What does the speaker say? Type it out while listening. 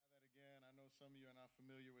Some of you are not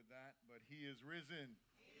familiar with that, but he is risen.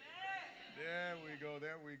 Amen. There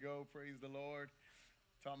we go. Praise the Lord.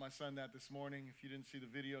 Taught my son that this morning. If you didn't see the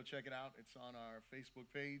video, check it out. It's on our Facebook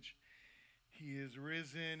page. He is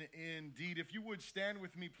risen indeed. If you would stand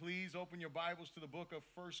with me, please open your Bibles to the book of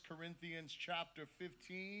 1 Corinthians chapter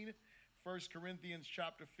 15. 1 Corinthians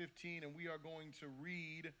chapter 15, and we are going to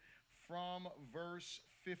read from verse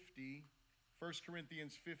 50. 1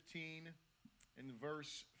 Corinthians 15 and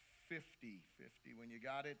verse 50. When you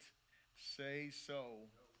got it, say so.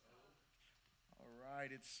 All right,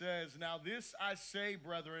 it says, "Now this I say,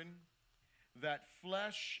 brethren, that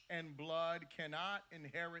flesh and blood cannot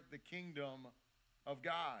inherit the kingdom of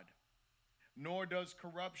God, nor does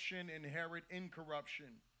corruption inherit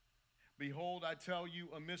incorruption. Behold, I tell you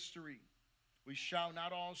a mystery. We shall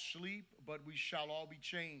not all sleep, but we shall all be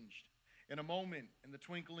changed. In a moment, in the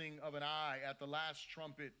twinkling of an eye, at the last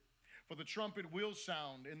trumpet. For the trumpet will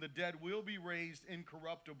sound, and the dead will be raised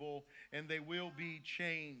incorruptible, and they will be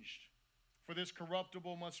changed. For this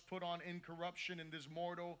corruptible must put on incorruption, and this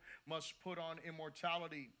mortal must put on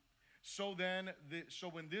immortality. So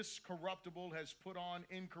when this corruptible has put on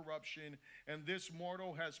incorruption, and this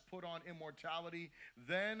mortal has put on immortality,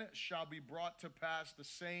 then shall be brought to pass the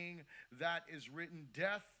saying that is written,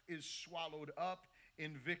 Death is swallowed up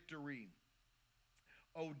in victory.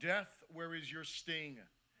 O death, where is your sting?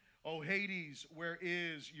 O Hades, where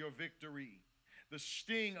is your victory? The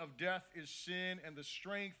sting of death is sin, and the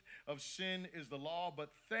strength of sin is the law.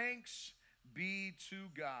 But thanks be to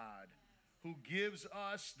God, who gives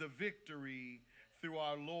us the victory through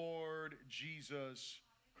our Lord Jesus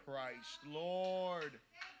Christ." Lord,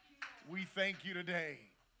 we thank you today.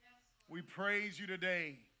 We praise you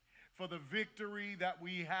today for the victory that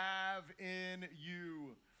we have in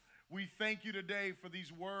you. We thank you today for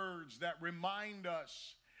these words that remind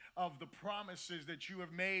us of the promises that you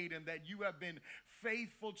have made and that you have been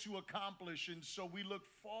faithful to accomplish. And so we look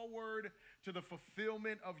forward to the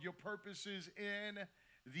fulfillment of your purposes in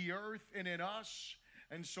the earth and in us.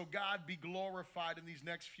 And so, God, be glorified in these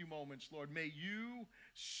next few moments, Lord. May you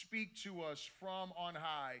speak to us from on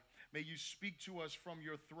high. May you speak to us from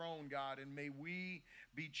your throne, God, and may we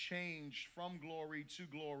be changed from glory to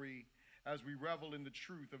glory as we revel in the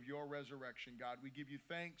truth of your resurrection, God. We give you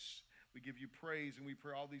thanks, we give you praise, and we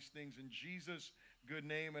pray all these things in Jesus' good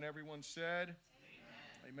name. And everyone said,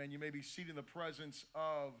 Amen. Amen. You may be seated in the presence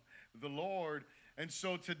of the Lord. And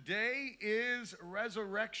so today is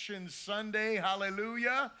Resurrection Sunday.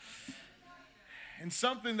 Hallelujah. And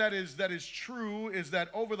something that is true is that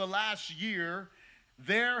over the last year,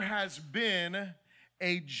 there has been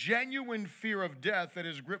a genuine fear of death that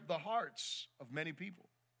has gripped the hearts of many people.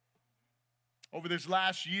 Over this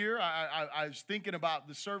last year, I was thinking about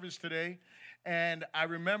the service today, and I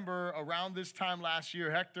remember around this time last year,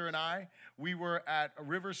 Hector and I, we were at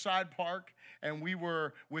Riverside Park, and we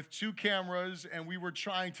were with 2 cameras, and we were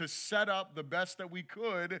trying to set up the best that we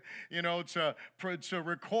could, to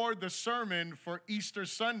record the sermon for Easter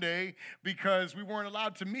Sunday because we weren't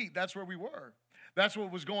allowed to meet. That's where we were. That's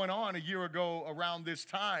what was going on a year ago around this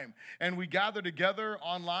time. And we gathered together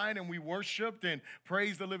online and we worshiped and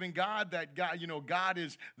praised the living God, that God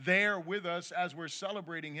is there with us as we're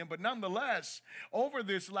celebrating him. But nonetheless, over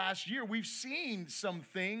this last year, we've seen some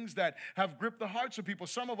things that have gripped the hearts of people.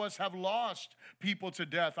 Some of us have lost people to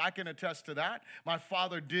death. I can attest to that. My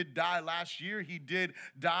father did die last year. He did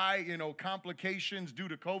die, complications due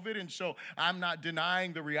to COVID. And so I'm not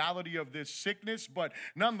denying the reality of this sickness. But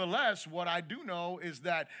nonetheless, what I do know is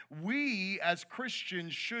that we as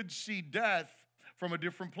Christians should see death from a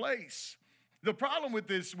different place. The problem with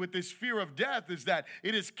this fear of death is that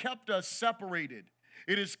it has kept us separated.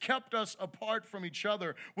 It has kept us apart from each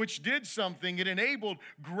other, which did something. It enabled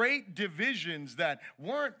great divisions that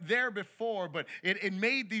weren't there before, but it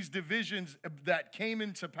made these divisions that came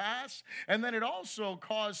into pass. And then it also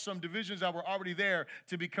caused some divisions that were already there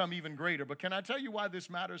to become even greater. But can I tell you why this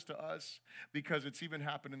matters to us? Because it's even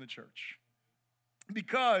happened in the church.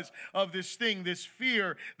 Because of this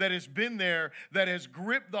fear that has been there, that has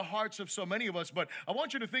gripped the hearts of so many of us. But I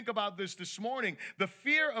want you to think about this morning. The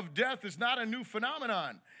fear of death is not a new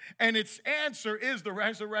phenomenon, and its answer is the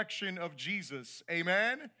resurrection of Jesus.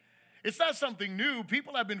 Amen? It's not something new.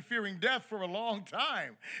 People have been fearing death for a long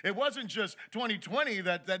time. It wasn't just 2020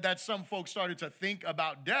 that some folks started to think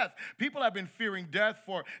about death. People have been fearing death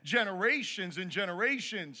for generations and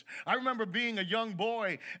generations. I remember being a young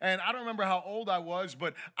boy, and I don't remember how old I was,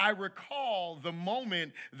 but I recall the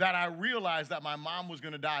moment that I realized that my mom was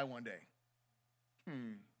going to die one day.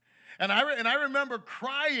 And I remember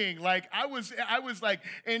crying, like I was like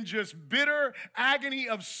in just bitter agony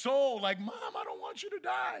of soul, like, Mom, I don't want you to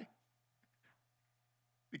die.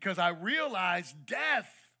 because I realized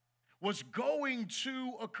death was going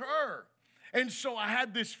to occur. And so I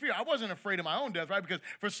had this fear. I wasn't afraid of my own death, right? Because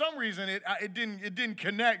for some reason it didn't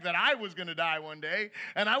connect that I was going to die one day.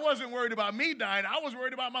 And I wasn't worried about me dying. I was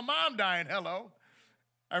worried about my mom dying. Hello.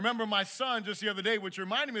 I remember my son just the other day, which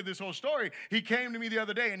reminded me of this whole story. He came to me the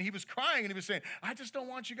other day and he was crying and he was saying, I just don't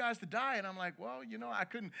want you guys to die. And I'm like, well, I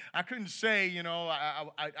couldn't say,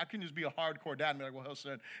 I couldn't just be a hardcore dad and be like, well,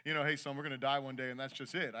 son, hey, son, we're going to die one day and that's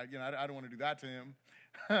just it. I don't want to do that to him.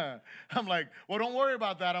 I'm like, well, don't worry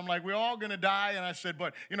about that. I'm like, we're all going to die. And I said,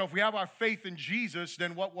 but, if we have our faith in Jesus,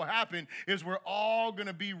 then what will happen is we're all going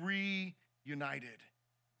to be reunited.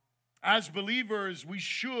 As believers, we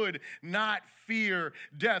should not fear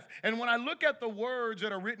death. And when I look at the words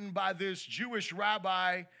that are written by this Jewish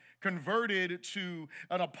rabbi converted to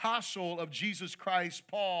an apostle of Jesus Christ,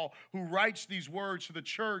 Paul, who writes these words to the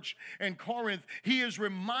church in Corinth, he is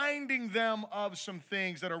reminding them of some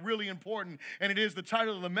things that are really important. And it is the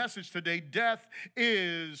title of the message today, Death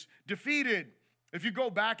is Defeated. If you go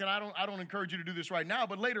back, and I don't encourage you to do this right now,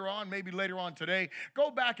 but later on, maybe later on today,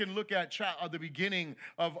 go back and look at the beginning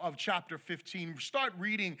of chapter 15. Start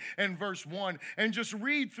reading in verse 1 and just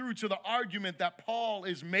read through to the argument that Paul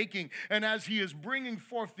is making. And as he is bringing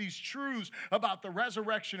forth these truths about the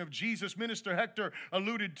resurrection of Jesus, Minister Hector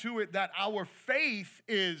alluded to it, that our faith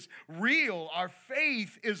is real. Our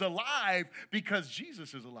faith is alive because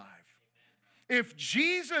Jesus is alive. If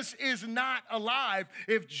Jesus is not alive,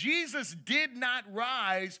 if Jesus did not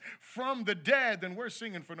rise from the dead, then we're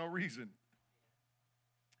singing for no reason.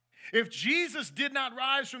 If Jesus did not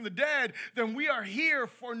rise from the dead, then we are here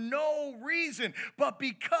for no reason. But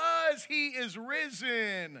because he is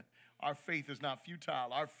risen, our faith is not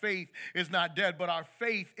futile. Our faith is not dead, but our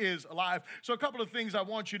faith is alive. So a couple of things I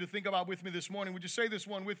want you to think about with me this morning. Would you say this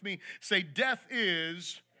one with me? Say, death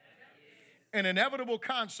is an inevitable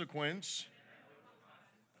consequence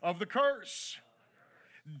of the curse.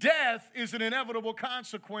 Death is an inevitable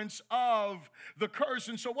consequence of the curse.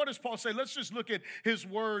 And so what does Paul say? Let's just look at his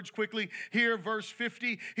words quickly. Here, verse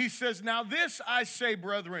 50, he says, now this I say,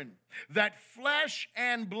 brethren, that flesh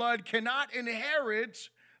and blood cannot inherit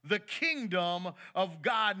the kingdom of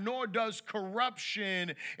God, nor does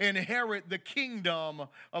corruption inherit the kingdom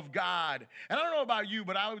of God. And I don't know about you,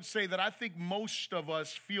 but I would say that I think most of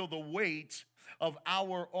us feel the weight of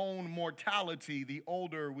our own mortality the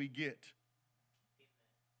older we get.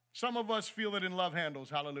 Some of us feel it in love handles,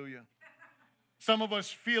 hallelujah. Some of us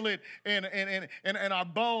feel it in our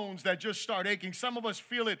bones that just start aching. Some of us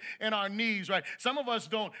feel it in our knees, right? Some of us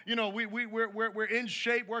don't, we're in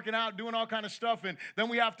shape, working out, doing all kind of stuff, and then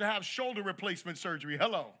we have to have shoulder replacement surgery.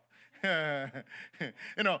 Hello.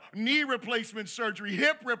 Knee replacement surgery,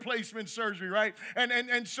 hip replacement surgery, right?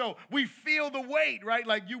 And so we feel the weight, right?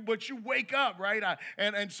 But you wake up, right?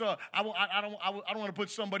 So I don't want to put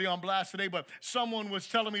somebody on blast today, but someone was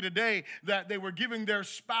telling me today that they were giving their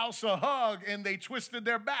spouse a hug and they twisted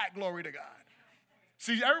their back. Glory to God.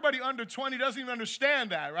 See, everybody under 20 doesn't even understand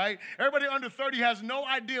that, right? Everybody under 30 has no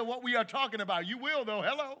idea what we are talking about. You will, though.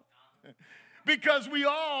 Hello. Because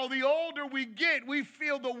the older we get, we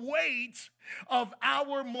feel the weight of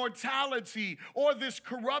our mortality or this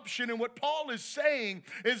corruption. And what Paul is saying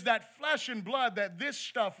is that flesh and blood, that this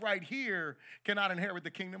stuff right here cannot inherit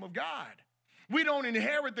the kingdom of God. We don't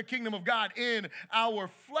inherit the kingdom of God in our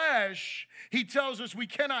flesh. He tells us we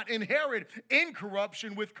cannot inherit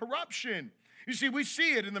incorruption with corruption. You see, we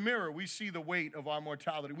see it in the mirror. We see the weight of our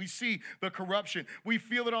mortality. We see the corruption. We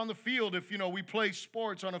feel it on the field if, we play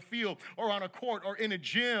sports on a field or on a court or in a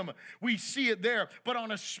gym. We see it there. But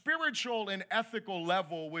on a spiritual and ethical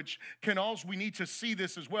level, which we need to see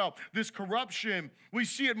this as well, this corruption, we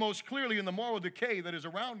see it most clearly in the moral decay that is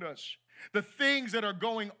around us. The things that are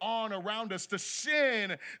going on around us, the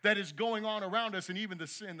sin that is going on around us, and even the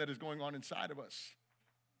sin that is going on inside of us.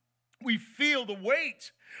 We feel the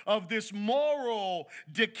weight of this moral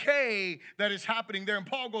decay that is happening there. And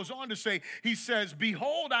Paul goes on to say, he says,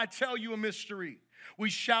 behold, I tell you a mystery. We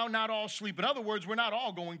shall not all sleep. In other words, we're not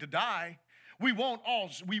all going to die. We won't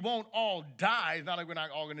all die. It's not like we're not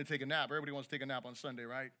all going to take a nap. Everybody wants to take a nap on Sunday,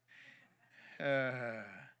 right?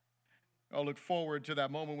 I'll look forward to that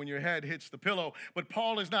moment when your head hits the pillow. But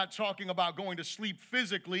Paul is not talking about going to sleep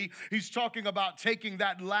physically. He's talking about taking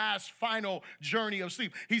that last final journey of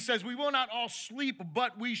sleep. He says, we will not all sleep,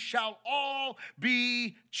 but we shall all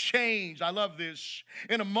be changed. I love this.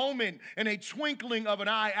 In a moment, in a twinkling of an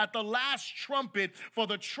eye, at the last trumpet, for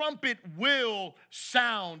the trumpet will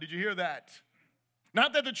sound. Did you hear that?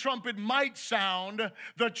 Not that the trumpet might sound,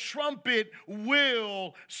 the trumpet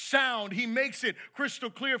will sound. He makes it crystal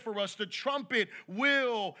clear for us. The trumpet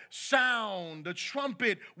will sound. The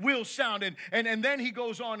trumpet will sound. And then he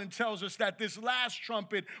goes on and tells us that this last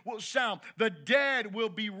trumpet will sound. The dead will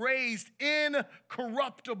be raised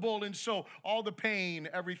incorruptible. And so all the pain,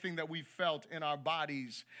 everything that we felt in our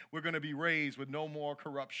bodies, we're going to be raised with no more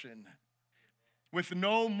corruption, with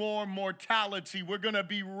no more mortality. We're going to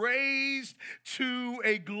be raised to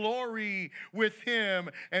a glory with him,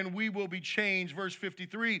 and we will be changed. Verse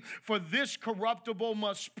 53, for this corruptible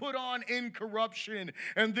must put on incorruption,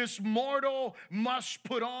 and this mortal must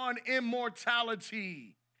put on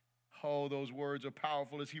immortality. Oh, those words are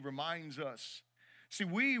powerful as he reminds us. See,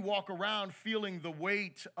 we walk around feeling the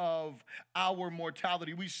weight of our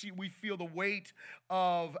mortality. We feel the weight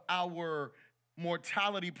of our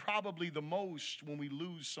mortality probably the most when we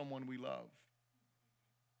lose someone we love.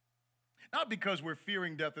 Not because we're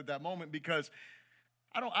fearing death at that moment, because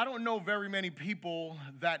I don't know very many people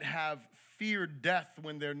that have feared death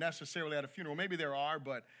when they're necessarily at a funeral. Maybe there are,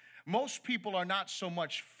 but most people are not so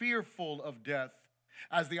much fearful of death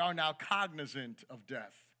as they are now cognizant of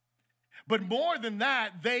death. But more than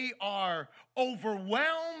that, they are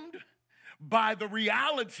overwhelmed by the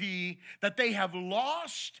reality that they have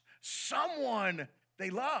lost someone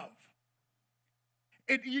they love.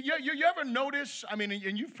 You ever notice, I mean,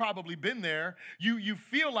 and you've probably been there, you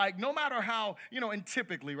feel like no matter how, and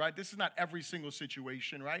typically, right, this is not every single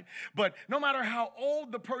situation, right? But no matter how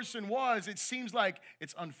old the person was, it seems like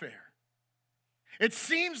it's unfair. It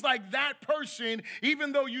seems like that person,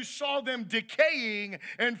 even though you saw them decaying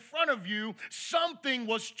in front of you, something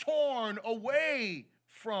was torn away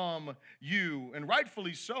from you. And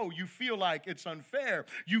rightfully so, you feel like it's unfair.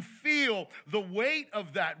 You feel the weight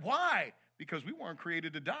of that. Why? Because we weren't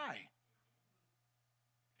created to die.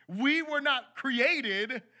 We were not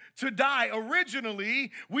created to die.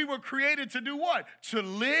 Originally, we were created to do what? To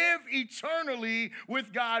live eternally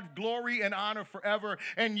with God, glory and honor forever.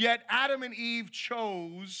 And yet Adam and Eve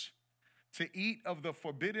chose to eat of the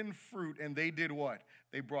forbidden fruit, and they did what?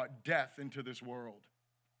 They brought death into this world.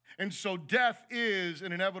 And so death is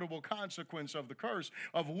an inevitable consequence of the curse,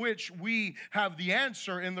 of which we have the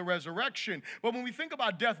answer in the resurrection. But when we think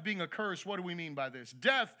about death being a curse, what do we mean by this?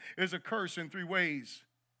 Death is a curse in three ways.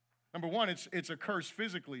 Number one, it's a curse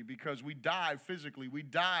physically, because we die physically. We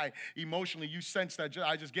die emotionally. You sense that.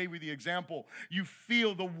 I just gave you the example. You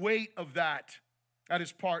feel the weight of that. That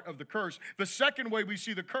is part of the curse. The second way we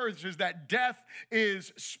see the curse is that death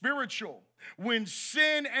is spiritual. When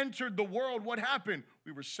sin entered the world, what happened?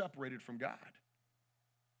 We were separated from God.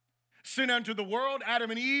 Sin entered the world, Adam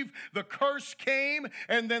and Eve, the curse came,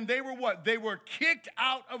 and then they were what? They were kicked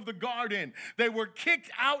out of the garden. They were kicked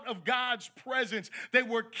out of God's presence. They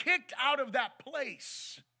were kicked out of that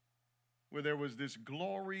place where there was this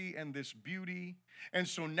glory and this beauty. And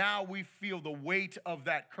so now we feel the weight of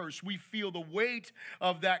that curse. We feel the weight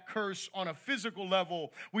of that curse on a physical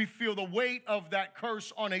level. We feel the weight of that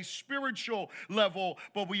curse on a spiritual level.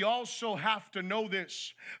 But we also have to know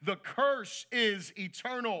this: the curse is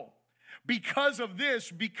eternal. Because of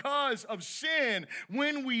this, because of sin,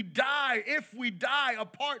 when we die, if we die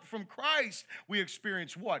apart from Christ, we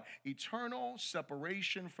experience what? Eternal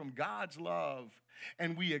separation from God's love,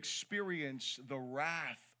 and we experience the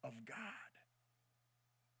wrath of God.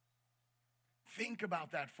 Think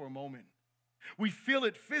about that for a moment. We feel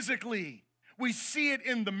it physically. We see it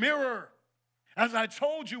in the mirror. As I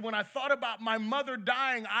told you, when I thought about my mother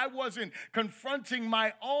dying, I wasn't confronting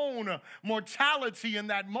my own mortality in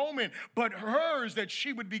that moment, but hers, that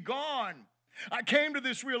she would be gone. I came to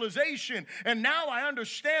this realization, and now I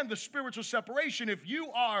understand the spiritual separation. If you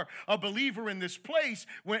are a believer in this place,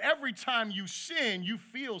 where every time you sin, you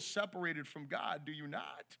feel separated from God, do you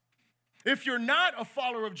not? If you're not a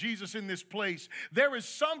follower of Jesus in this place, there is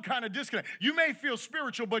some kind of disconnect. You may feel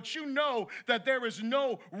spiritual, but you know that there is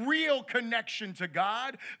no real connection to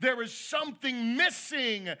God. There is something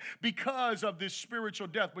missing because of this spiritual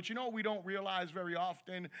death. But you know what we don't realize very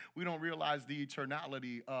often? We don't realize the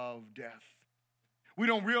eternality of death. We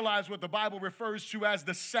don't realize what the Bible refers to as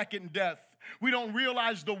the second death. We don't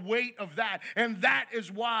realize the weight of that. And that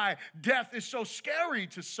is why death is so scary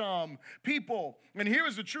to some people. And here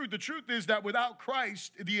is the truth. The truth is that without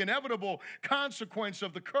Christ, the inevitable consequence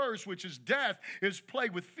of the curse, which is death, is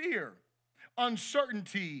plagued with fear,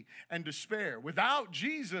 uncertainty, and despair. Without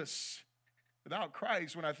Jesus, without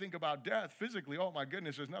Christ, when I think about death physically, oh my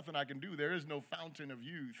goodness, there's nothing I can do. There is no fountain of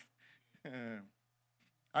youth.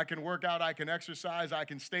 I can work out, I can exercise, I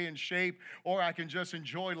can stay in shape, or I can just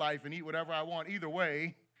enjoy life and eat whatever I want. Either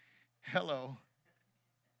way, hello.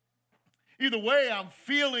 Either way, I'm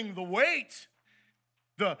feeling the weight.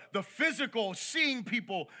 The physical, seeing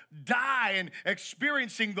people die and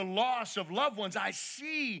experiencing the loss of loved ones. I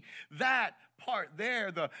see that part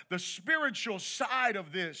there, the spiritual side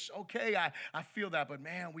of this. Okay, I feel that, but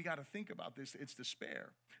man, we got to think about this. It's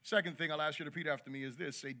despair. Second thing I'll ask you to repeat after me is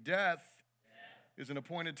this. Say, death is an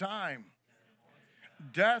appointed time.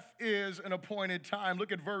 Death is an appointed time.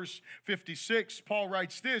 Look at verse 56. Paul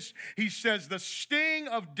writes this. He says, the sting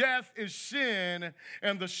of death is sin,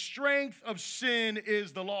 and the strength of sin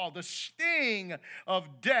is the law. The sting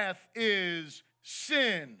of death is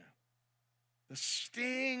sin. The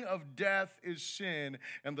sting of death is sin,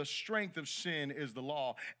 and the strength of sin is the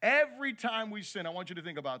law. Every time we sin, I want you to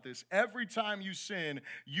think about this. Every time you sin,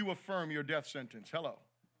 you affirm your death sentence. Hello.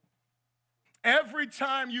 Every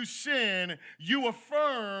time you sin, you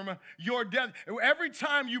affirm your death. Every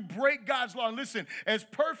time you break God's law, and listen, as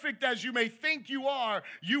perfect as you may think you are,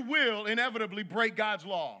 you will inevitably break God's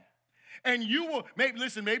law. And you will,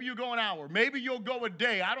 maybe you'll go an hour. Maybe you'll go a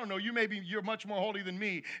day. I don't know. You're much more holy than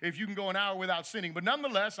me if you can go an hour without sinning. But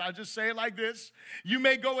nonetheless, I'll just say it like this. You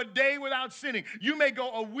may go a day without sinning. You may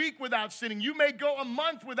go a week without sinning. You may go a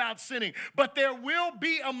month without sinning. But there will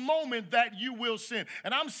be a moment that you will sin.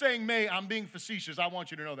 And I'm saying I'm being facetious. I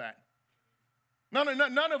want you to know that.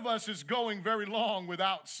 None of us is going very long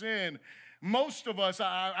without sin. Most of us,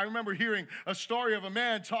 I remember hearing a story of a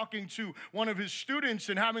man talking to one of his students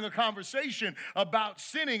and having a conversation about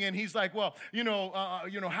sinning. And he's like, well, how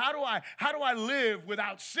do I live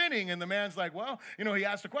without sinning? And the man's like, well, he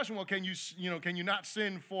asked the question, well, can you not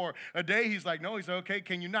sin for a day? He's like, no. He's like, okay,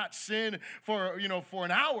 can you not sin for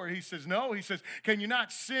an hour? He says, no. He says, can you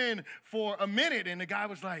not sin for a minute? And the guy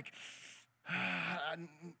was like,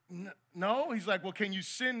 no. He's like, well, can you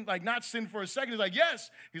sin, not sin for a second? He's like, yes.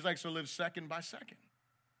 He's like, so live second by second.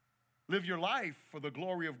 Live your life for the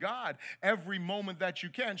glory of God every moment that you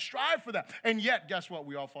can. Strive for that. And yet, guess what?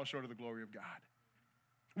 We all fall short of the glory of God.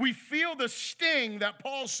 We feel the sting that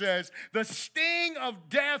Paul says, the sting of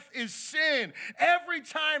death is sin. Every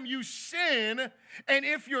time you sin, and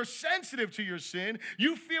if you're sensitive to your sin,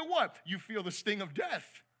 you feel what? You feel the sting of death.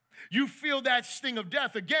 You feel that sting of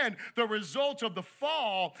death. Again, the result of the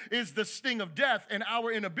fall is the sting of death and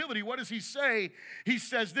our inability. What does he say? He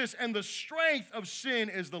says this, and the strength of sin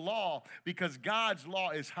is the law, because God's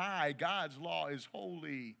law is high. God's law is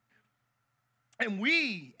holy. And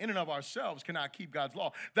we, in and of ourselves, cannot keep God's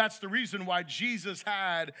law. That's the reason why Jesus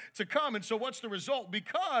had to come. And so what's the result?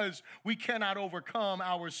 Because we cannot overcome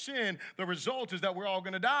our sin, the result is that we're all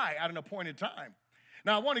going to die at an appointed time.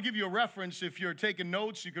 Now, I want to give you a reference. If you're taking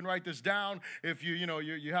notes, you can write this down. If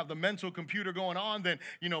you have the mental computer going on, then,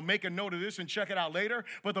 make a note of this and check it out later.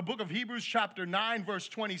 But the book of Hebrews chapter 9, verse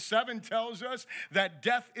 27 tells us that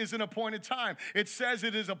death is an appointed time. It says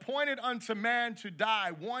it is appointed unto man to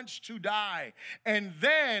die, once to die, and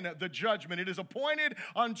then the judgment. It is appointed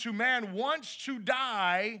unto man once to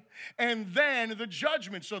die, and then the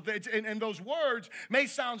judgment. So, and those words may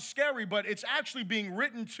sound scary, but it's actually being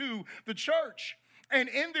written to the church. And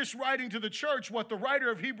in this writing to the church, what the writer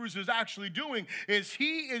of Hebrews is actually doing is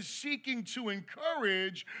he is seeking to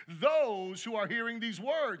encourage those who are hearing these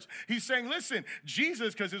words. He's saying, listen,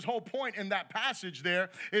 Jesus, because his whole point in that passage there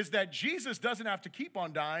is that Jesus doesn't have to keep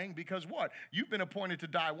on dying because what? You've been appointed to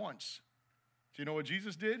die once. So you know what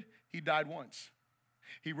Jesus did? He died once.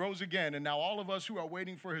 He rose again, and now all of us who are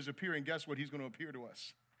waiting for his appearing, guess what? He's going to appear to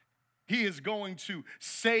us. He is going to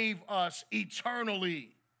save us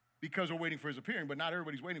eternally. Because we're waiting for his appearing, but not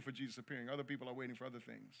everybody's waiting for Jesus' appearing. Other people are waiting for other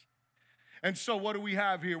things. And so what do we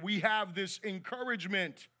have here? We have this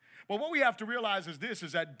encouragement. But what we have to realize is this,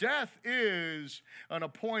 is that death is an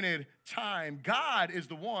appointed time. God is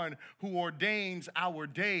the one who ordains our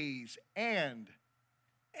days and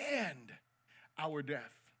our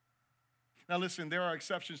death. Now listen, there are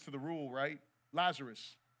exceptions to the rule, right?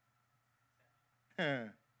 Lazarus.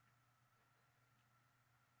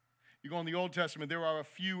 You go in the Old Testament, there are a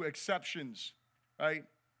few exceptions, right?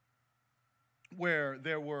 Where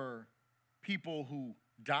there were people who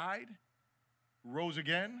died, rose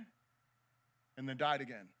again, and then died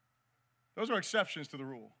again. Those are exceptions to the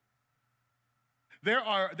rule.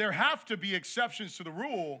 There have to be exceptions to the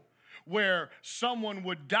rule where someone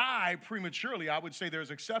would die prematurely. I would say there's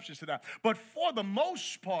exceptions to that. But for the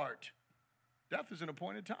most part, death is an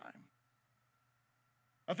appointed time.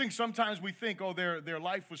 I think sometimes we think, their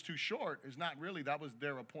life was too short. It's not really. That was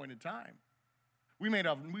their appointed time. We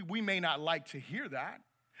may not like to hear that.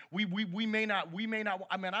 We may not.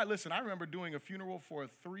 I mean, I remember doing a funeral for a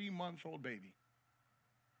 3-month-old baby.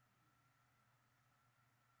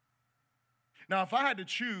 Now, if I had to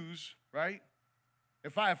choose, right,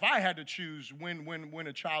 If I had to choose when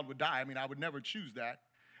a child would die, I mean, I would never choose that.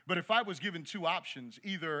 But if I was given two options,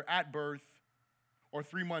 either at birth or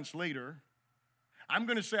 3 months later, I'm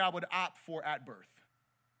going to say I would opt for at birth.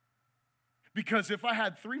 Because if I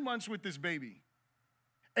had 3 months with this baby,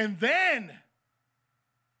 and then,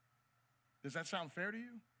 does that sound fair to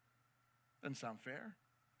you? Doesn't sound fair.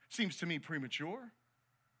 Seems to me premature.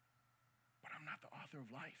 But I'm not the author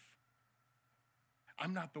of life.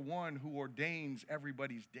 I'm not the one who ordains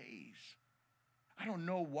everybody's days. I don't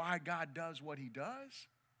know why God does what he does.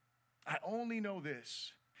 I only know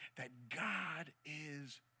this, that God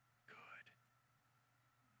is good.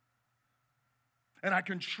 And I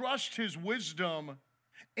can trust his wisdom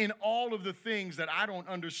in all of the things that I don't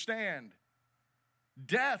understand.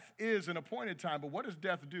 Death is an appointed time, but what does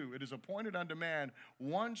death do? It is appointed unto man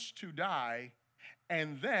once to die,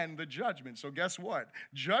 and then the judgment. So guess what?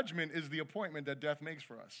 Judgment is the appointment that death makes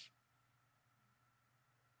for us.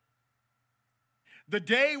 The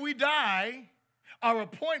day we die, our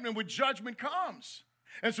appointment with judgment comes.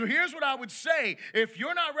 And so here's what I would say. If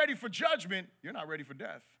you're not ready for judgment, you're not ready for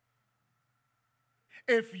death.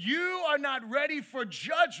 If you are not ready for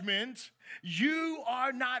judgment, you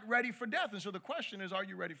are not ready for death. And so the question is, are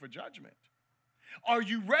you ready for judgment? Are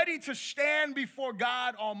you ready to stand before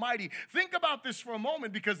God Almighty? Think about this for a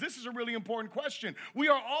moment, because this is a really important question. We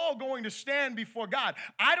are all going to stand before God.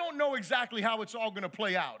 I don't know exactly how it's all going to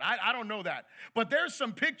play out. I don't know that. But there's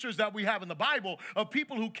some pictures that we have in the Bible of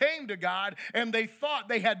people who came to God and they thought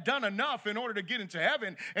they had done enough in order to get into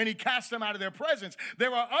heaven, and he cast them out of their presence.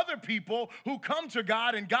 There are other people who come to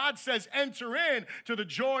God and God says, enter in to the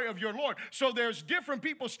joy of your Lord. So there's different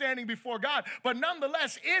people standing before God. But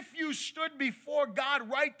nonetheless, if you stood before God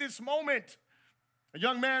right this moment, a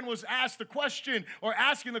young man was asked the question, or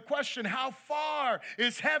asking the question, how far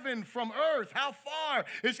is heaven from earth? How far?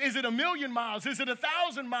 Is it 1,000,000 miles? Is it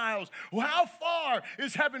 1,000 miles? How far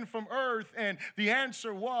is heaven from earth? And the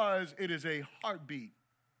answer was, it is a heartbeat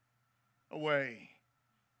away.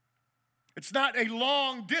 It's not a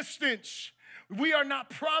long distance. We are not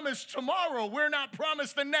promised tomorrow. We're not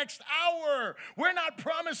promised the next hour. We're not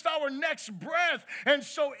promised our next breath. And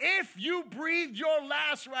so if you breathe your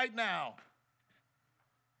last right now,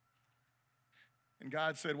 and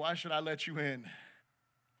God said, why should I let you in?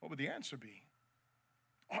 What would the answer be?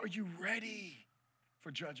 Are you ready for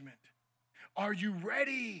judgment? Are you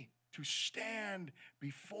ready to stand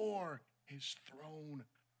before his throne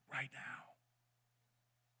right now?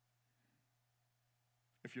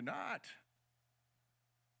 If you're not,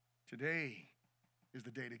 today is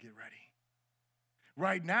the day to get ready.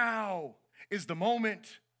 Right now is the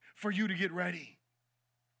moment for you to get ready.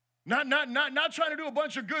 Not trying to do a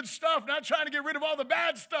bunch of good stuff, not trying to get rid of all the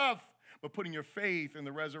bad stuff, but putting your faith in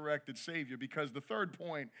the resurrected Savior. Because the third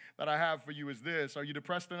point that I have for you is this. Are you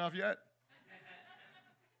depressed enough yet?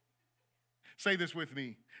 Say this with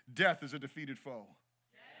me. Death is a defeated foe.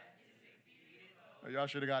 Oh, y'all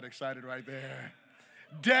should have got excited right there.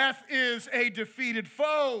 Death is a defeated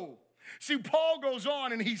foe. See, Paul goes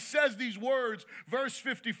on and he says these words, verse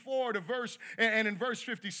 54 and in verse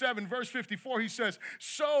 57. Verse 54, he says,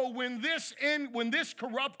 so when this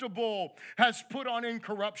corruptible has put on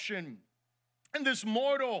incorruption, and this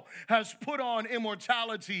mortal has put on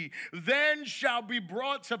immortality, then shall be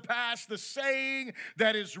brought to pass the saying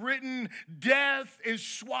that is written, death is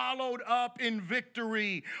swallowed up in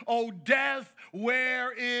victory. O death,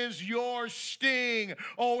 where is your sting?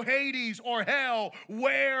 O Hades or hell,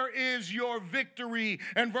 where is your victory?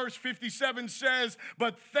 And verse 57 says,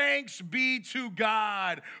 but thanks be to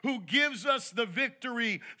God who gives us the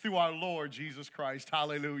victory through our Lord Jesus Christ.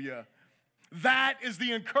 Hallelujah. That is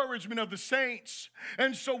the encouragement of the saints.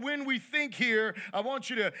 And so when we think here, I want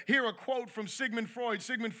you to hear a quote from Sigmund Freud.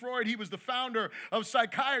 Sigmund Freud, he was the founder of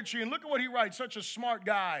psychiatry. And look at what he writes. Such a smart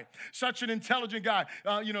guy, such an intelligent guy.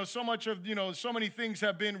 So many things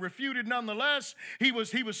have been refuted. Nonetheless, he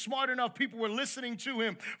was smart enough. People were listening to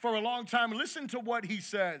him for a long time. Listen to what he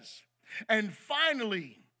says. And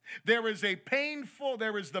finally, there is the painful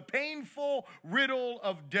riddle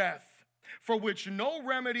of death, for which no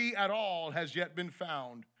remedy at all has yet been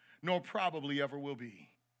found, nor probably ever will be.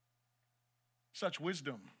 Such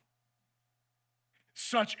wisdom,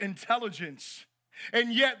 such intelligence,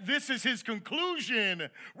 and yet this is his conclusion.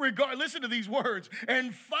 Listen to these words.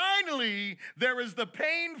 And finally, there is the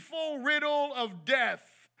painful riddle of death,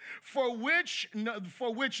 for which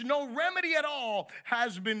no remedy at all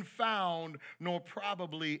has been found, nor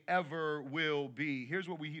probably ever will be. Here's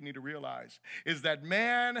what we need to realize, is that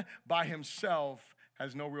man by himself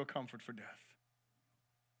has no real comfort for death.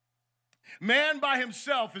 Man by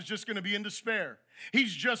himself is just going to be in despair.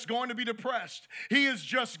 He's just going to be depressed. He is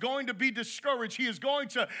just going to be discouraged. He is going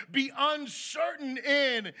to be uncertain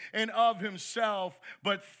in and of himself.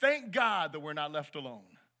 But thank God that we're not left alone.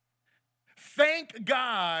 Thank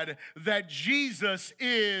God that Jesus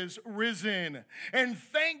is risen. And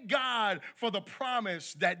thank God for the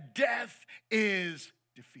promise that death is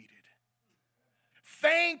defeated.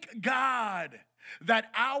 Thank God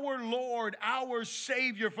that our Lord, our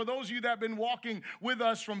Savior, for those of you that have been walking with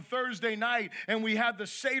us from Thursday night, and we had the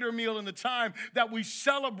Seder meal in the time that we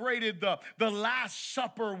celebrated the Last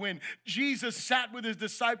Supper when Jesus sat with his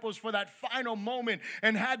disciples for that final moment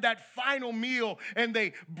and had that final meal, and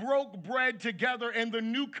they broke bread together, and the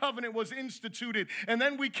new covenant was instituted. And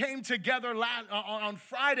then we came together on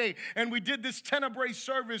Friday, and we did this Tenebrae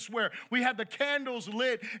service where we had the candles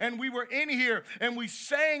lit, and we were in here, and we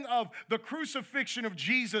sang of the crucifixion of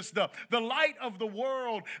Jesus, the light of the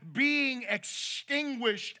world being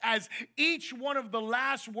extinguished as each one of the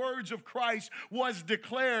last words of Christ was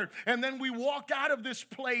declared. And then we walked out of this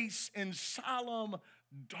place in solemn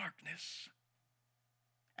darkness,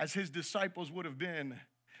 as his disciples would have been,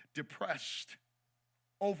 depressed,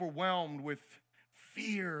 overwhelmed with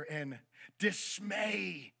fear and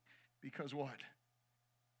dismay. Because what?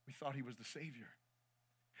 We thought he was the Savior.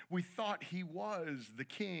 We thought he was the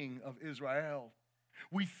King of Israel.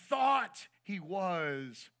 We thought he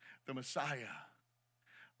was the Messiah.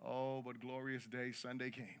 Oh, but glorious day, Sunday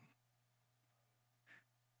came.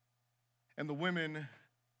 And the women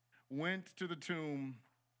went to the tomb,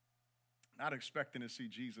 not expecting to see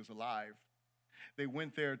Jesus alive. They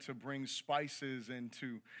went there to bring spices and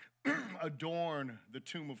to adorn the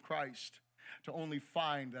tomb of Christ, to only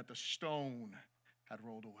find that the stone had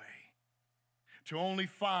rolled away. To only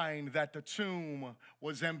find that the tomb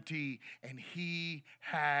was empty and he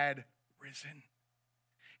had risen.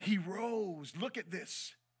 He rose. Look at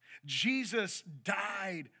this. Jesus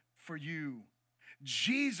died for you.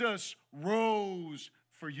 Jesus rose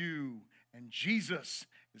for you. And Jesus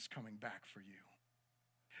is coming back for you.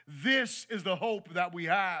 This is the hope that we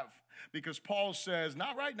have, because Paul says,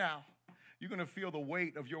 not right now. You're going to feel the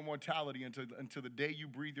weight of your mortality until the day you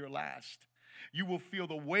breathe your last. You will feel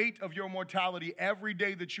the weight of your mortality every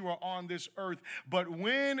day that you are on this earth. But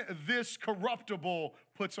when this corruptible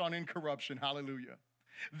puts on incorruption, hallelujah,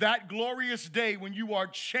 that glorious day when you are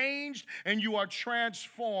changed and you are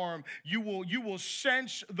transformed, you will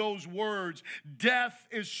sense those words, death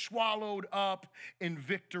is swallowed up in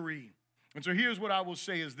victory. And so here's what I will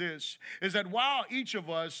say is this, is that while each of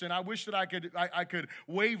us, and I wish that I could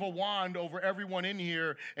wave a wand over everyone in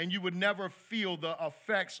here and you would never feel the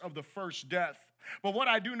effects of the first death. But what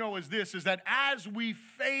I do know is this, is that as we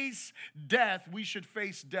face death, we should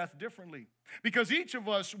face death differently. Because each of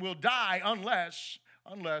us will die unless,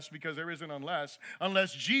 because there is an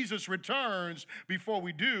unless Jesus returns before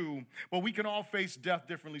we do, but we can all face death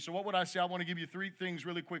differently. So what would I say? I want to give you three things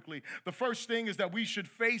really quickly. The first thing is that we should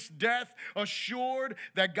face death assured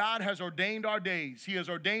that God has ordained our days. He has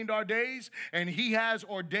ordained our days, and he has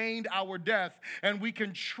ordained our death, and we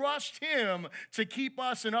can trust him to keep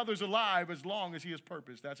us and others alive as long as he has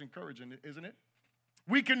purposed. That's encouraging, isn't it?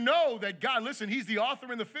 We can know that God, listen, he's the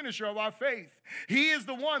author and the finisher of our faith. He is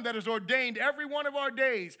the one that has ordained every one of our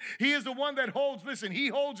days. He is the one that holds, listen, he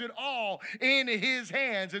holds it all in his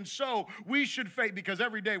hands. And so we should face, because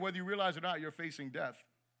every day, whether you realize it or not, you're facing death.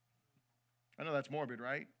 I know that's morbid,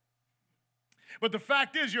 right? But the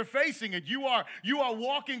fact is, you're facing it. You are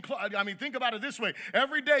walking, think about it this way.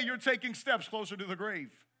 Every day you're taking steps closer to the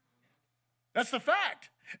grave. That's the fact.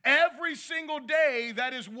 Every single day,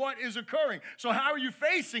 that is what is occurring. So how are you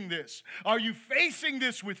facing this? Are you facing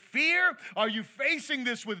this with fear? Are you facing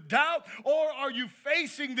this with doubt? Or are you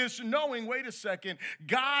facing this knowing, wait a second,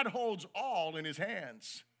 God holds all in his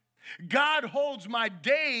hands. God holds my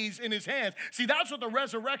days in his hands. See, that's what the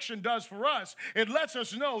resurrection does for us. It lets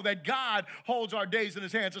us know that God holds our days in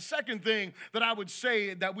his hands. The second thing that I would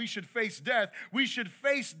say that we should face death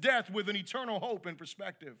with an eternal hope and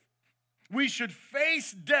perspective. We should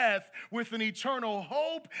face death with an eternal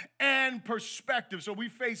hope and perspective. So we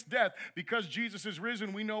face death because Jesus is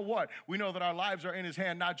risen. We know what? We know that our lives are in his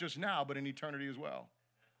hand, not just now, but in eternity as well.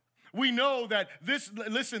 We know that this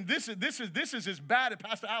is as bad as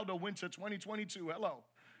Pastor Aldo went to 2022. Hello.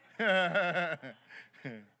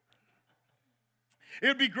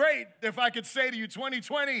 It'd be great if I could say to you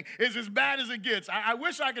 2020 is as bad as it gets. I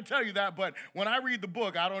wish I could tell you that, but when I read the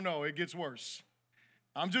book, I don't know. It gets worse.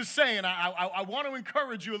 I'm just saying, I want to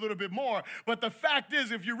encourage you a little bit more, but the fact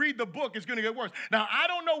is, if you read the book, it's going to get worse. Now, I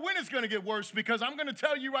don't know when it's going to get worse, because I'm going to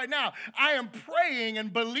tell you right now, I am praying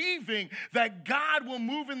and believing that God will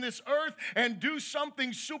move in this earth and do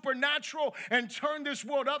something supernatural and turn this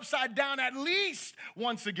world upside down at least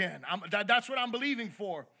once again. That's what I'm believing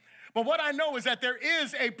for. But what I know is that there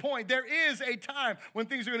is a point, there is a time when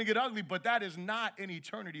things are going to get ugly, but that is not in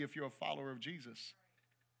eternity if you're a follower of Jesus.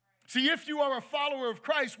 See, if you are a follower of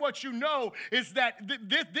Christ, what you know is that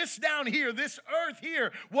this down here, this earth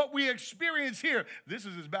here, what we experience here, this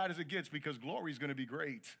is as bad as it gets, because glory is going to be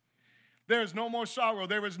great. There is no more sorrow.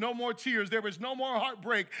 There is no more tears. There is no more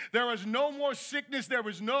heartbreak. There is no more sickness. There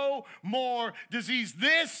is no more disease.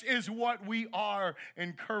 This is what we are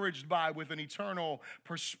encouraged by with an eternal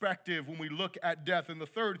perspective when we look at death. And the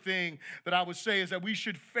third thing that I would say is that we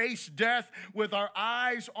should face death with our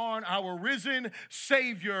eyes on our risen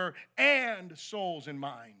Savior and souls in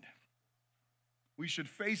mind. We should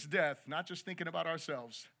face death, not just thinking about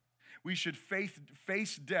ourselves. We should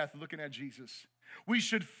face death looking at Jesus. We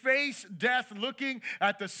should face death looking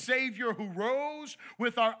at the Savior who rose,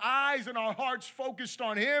 with our eyes and our hearts focused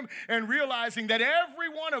on him, and realizing that every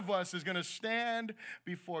one of us is going to stand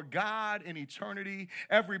before God in eternity.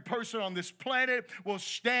 Every person on this planet will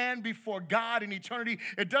stand before God in eternity.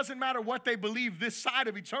 It doesn't matter what they believe this side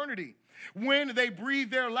of eternity. When they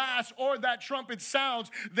breathe their last or that trumpet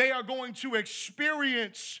sounds, they are going to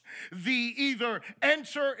experience either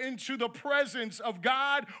enter into the presence of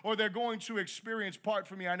God, or they're going to experience, "Part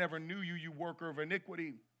from me, I never knew you, you worker of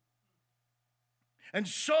iniquity." And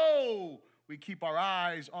so we keep our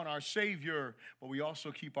eyes on our Savior, but we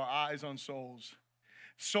also keep our eyes on souls.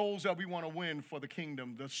 Souls that we want to win for the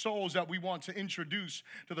kingdom, the souls that we want to introduce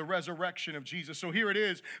to the resurrection of Jesus. So here it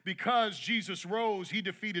is. Because Jesus rose, he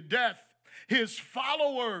defeated death. His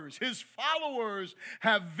followers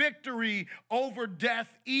have victory over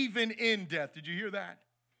death, even in death. Did you hear that?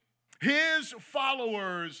 His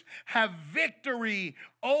followers have victory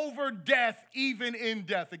over death, even in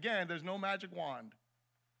death. Again, there's no magic wand.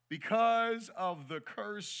 Because of the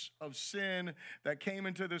curse of sin that came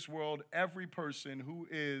into this world, every person who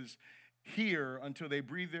is here until they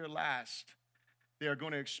breathe their last, they are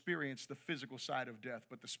going to experience the physical side of death.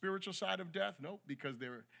 But the spiritual side of death, nope, because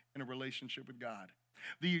they're in a relationship with God.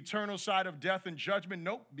 The eternal side of death and judgment,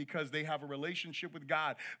 nope, because they have a relationship with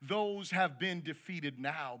God. Those have been defeated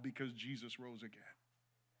now because Jesus rose again.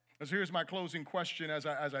 So here's my closing question as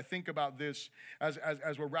I think about this, as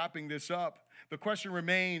we're wrapping this up. The question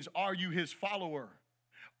remains, are you his follower?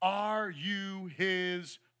 Are you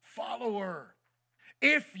his follower?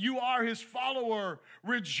 If you are his follower,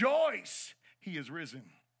 rejoice, he is risen.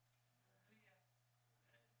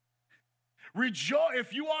 Rejoice,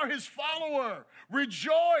 if you are his follower,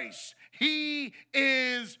 rejoice, he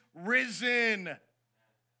is risen.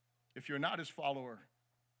 If you're not his follower,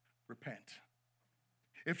 repent.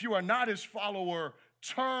 If you are not his follower,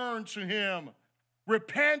 turn to him.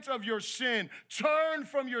 Repent of your sin. Turn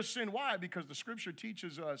from your sin. Why? Because the scripture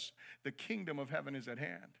teaches us the kingdom of heaven is at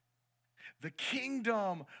hand. The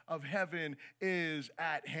kingdom of heaven is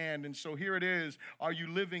at hand. And so here it is. Are you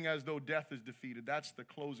living as though death is defeated? That's the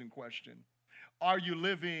closing question. Are you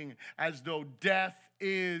living as though death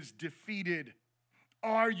is defeated?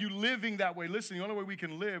 Are you living that way? Listen, the only way we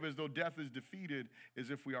can live as though death is defeated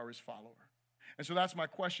is if we are his follower. And so that's my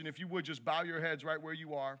question. If you would, just bow your heads right where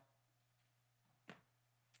you are.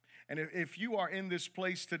 And if you are in this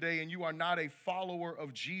place today and you are not a follower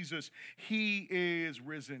of Jesus, he is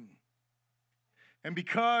risen. And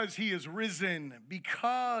because he is risen,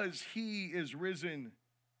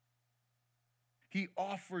 he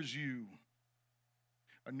offers you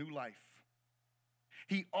a new life.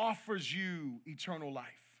 He offers you eternal life.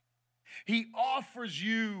 He offers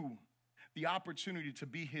you the opportunity to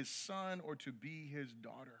be his son or to be his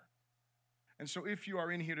daughter. And so if you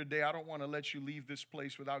are in here today, I don't want to let you leave this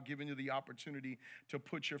place without giving you the opportunity to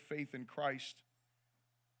put your faith in Christ.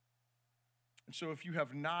 And so if you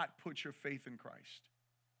have not put your faith in Christ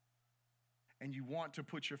and you want to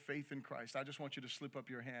put your faith in Christ, I just want you to slip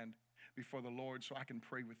up your hand before the Lord so I can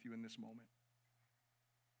pray with you in this moment.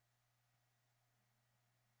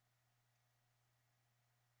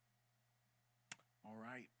 All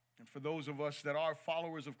right. And for those of us that are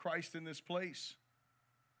followers of Christ in this place,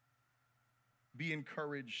 be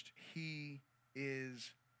encouraged. He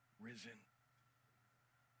is risen.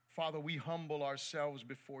 Father, we humble ourselves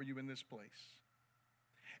before you in this place.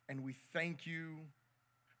 And we thank you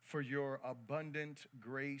for your abundant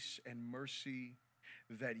grace and mercy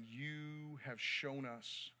that you have shown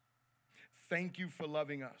us. Thank you for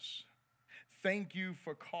loving us. Thank you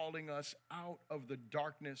for calling us out of the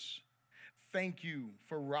darkness. Thank you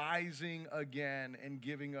for rising again and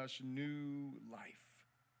giving us new life.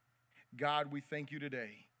 God, we thank you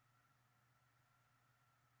today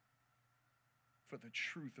for the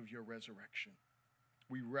truth of your resurrection.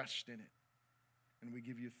 We rest in it, and we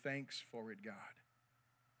give you thanks for it, God.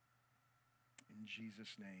 In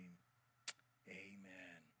Jesus' name,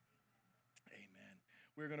 amen. Amen.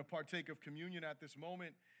 We're going to partake of communion at this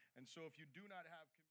moment, and so if you do not have